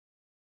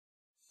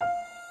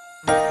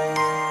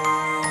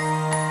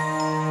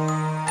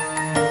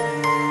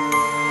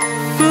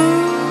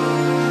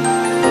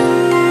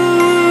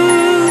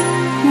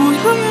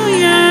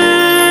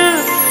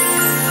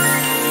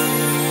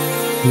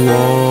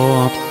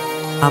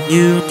a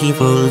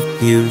beautiful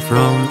view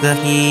from the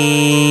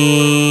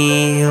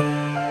hill.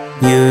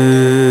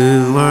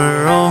 You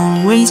were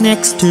always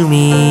next to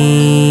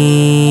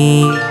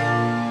me.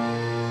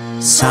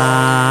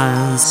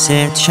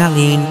 Sunset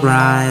shining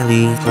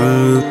brightly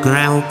through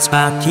clouds,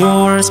 but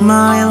your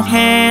smile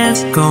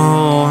has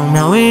gone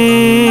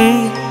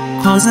away.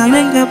 'Cause I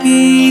made a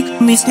big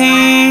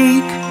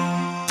mistake.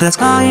 The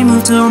sky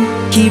moves on,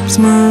 keeps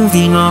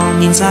moving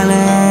on in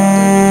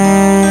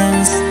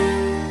silence.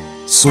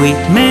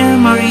 Sweet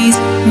memories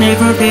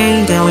never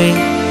fade away.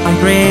 I'm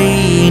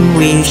praying,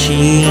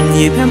 wishing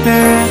you come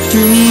back to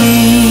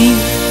me.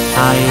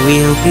 I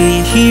will be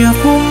here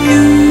for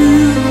you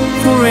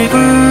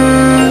forever.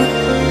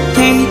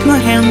 Take my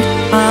hand,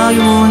 I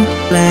won't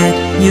let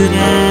you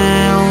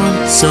down.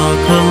 So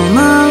call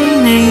my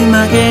name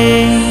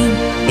again.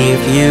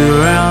 If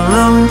you're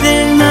alone,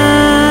 then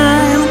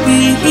I'll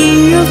be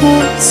here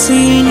for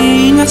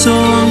singing a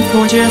song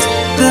for just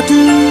the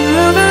two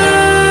of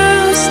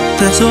us.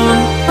 The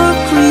song of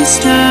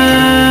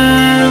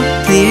crystal,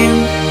 the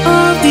end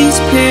of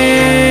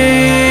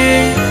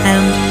despair.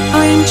 And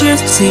I'm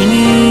just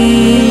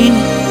singing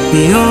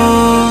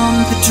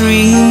beyond the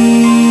tree.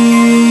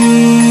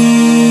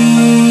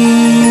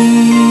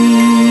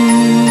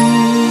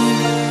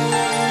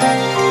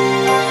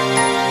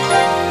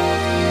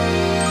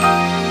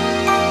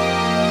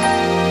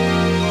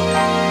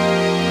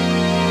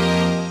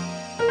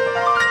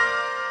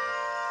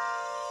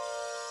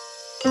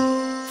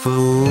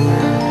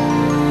 Fool.